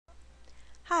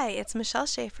Hi, it's Michelle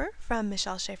Schaefer from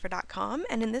michelleschaefer.com,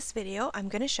 and in this video I'm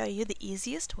going to show you the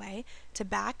easiest way to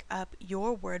back up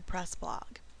your WordPress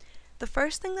blog. The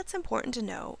first thing that's important to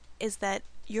know is that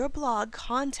your blog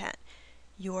content,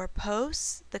 your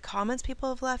posts, the comments people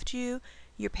have left you,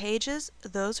 your pages,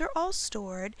 those are all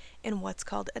stored in what's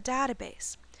called a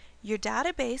database. Your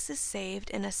database is saved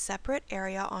in a separate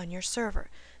area on your server.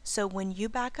 So when you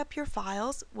back up your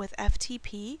files with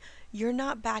FTP, you're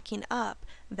not backing up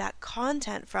that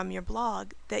content from your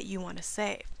blog that you want to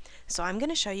save. So I'm going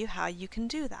to show you how you can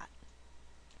do that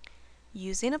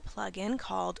using a plugin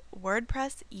called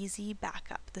WordPress Easy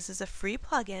Backup. This is a free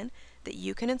plugin that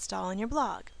you can install in your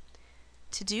blog.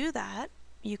 To do that,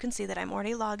 you can see that I'm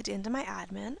already logged into my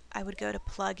admin. I would go to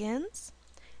Plugins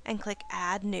and click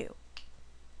Add New.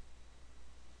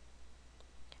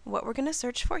 What we're going to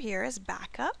search for here is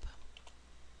Backup.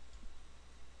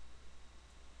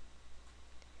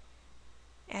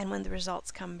 And when the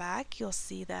results come back, you'll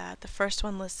see that the first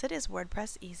one listed is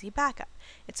WordPress Easy Backup.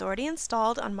 It's already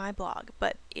installed on my blog,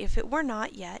 but if it were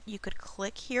not yet, you could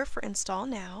click here for Install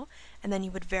Now, and then you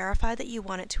would verify that you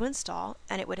want it to install,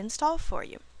 and it would install for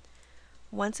you.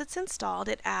 Once it's installed,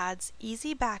 it adds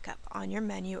Easy Backup on your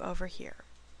menu over here.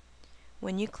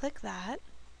 When you click that,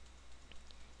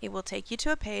 it will take you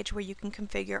to a page where you can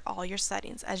configure all your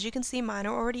settings. As you can see, mine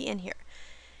are already in here.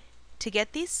 To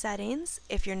get these settings,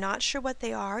 if you're not sure what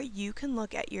they are, you can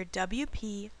look at your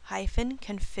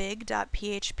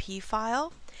wp-config.php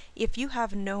file. If you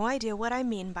have no idea what I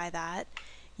mean by that,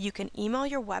 you can email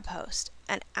your web host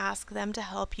and ask them to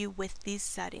help you with these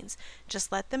settings.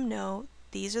 Just let them know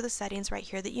these are the settings right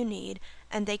here that you need,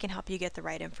 and they can help you get the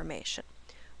right information.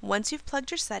 Once you've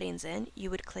plugged your settings in, you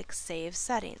would click Save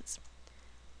Settings.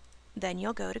 Then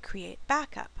you'll go to Create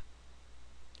Backup.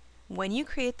 When you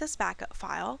create this backup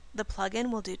file, the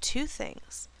plugin will do two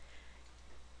things.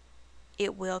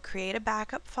 It will create a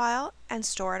backup file and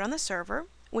store it on the server,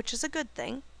 which is a good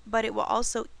thing, but it will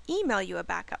also email you a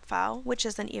backup file, which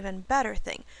is an even better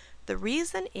thing. The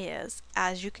reason is,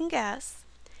 as you can guess,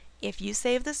 if you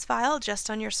save this file just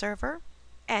on your server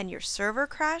and your server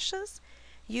crashes,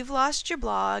 you've lost your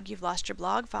blog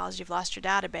files, you've lost your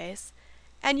database,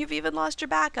 and you've even lost your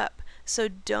backup. So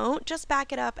don't just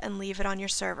back it up and leave it on your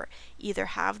server. Either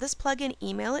have this plugin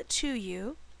email it to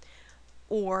you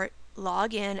or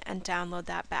log in and download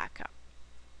that backup.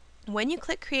 When you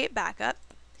click Create Backup,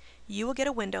 you will get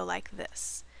a window like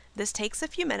this. This takes a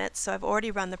few minutes, so I've already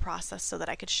run the process so that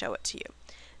I could show it to you.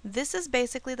 This is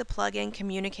basically the plugin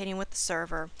communicating with the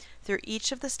server through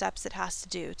each of the steps it has to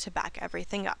do to back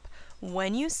everything up.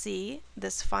 When you see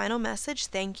this final message,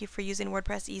 thank you for using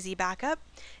WordPress Easy Backup,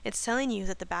 it's telling you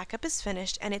that the backup is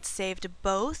finished and it's saved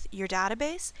both your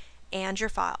database and your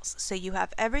files. So you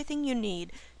have everything you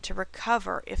need to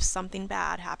recover if something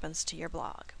bad happens to your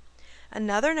blog.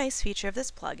 Another nice feature of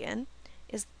this plugin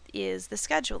is the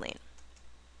scheduling.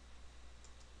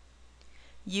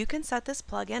 You can set this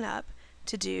plugin up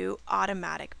to do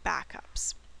automatic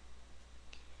backups.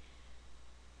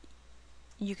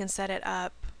 You can set it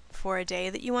up for a day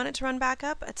that you want it to run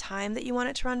backup, a time that you want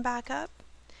it to run backup,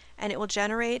 and it will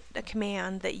generate a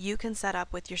command that you can set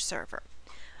up with your server.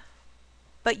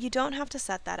 But you don't have to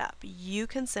set that up. You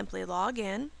can simply log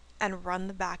in and run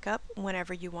the backup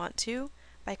whenever you want to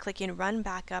by clicking Run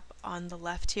Backup on the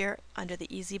left here under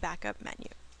the Easy Backup menu.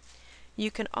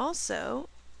 You can also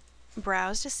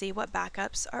browse to see what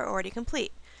backups are already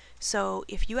complete. So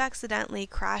if you accidentally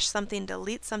crash something,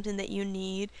 delete something that you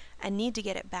need and need to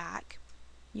get it back,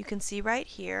 you can see right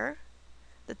here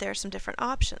that there are some different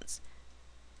options.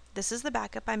 This is the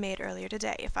backup I made earlier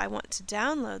today. If I want to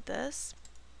download this,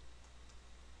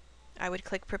 I would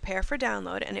click Prepare for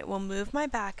Download, and it will move my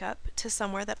backup to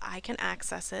somewhere that I can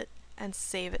access it and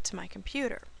save it to my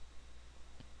computer.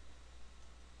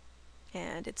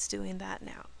 And it's doing that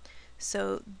now.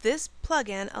 So this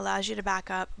plugin allows you to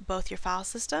back up both your file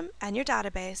system and your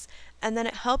database, and then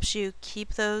it helps you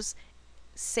keep those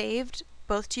saved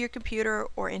both to your computer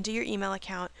or into your email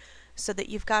account so that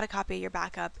you've got a copy of your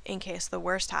backup in case the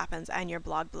worst happens and your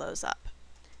blog blows up.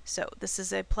 So this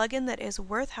is a plugin that is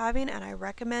worth having, and I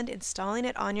recommend installing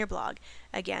it on your blog.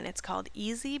 Again, it's called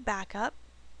Easy Backup,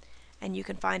 and you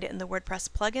can find it in the WordPress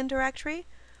plugin directory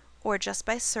or just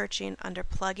by searching under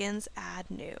Plugins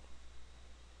Add New.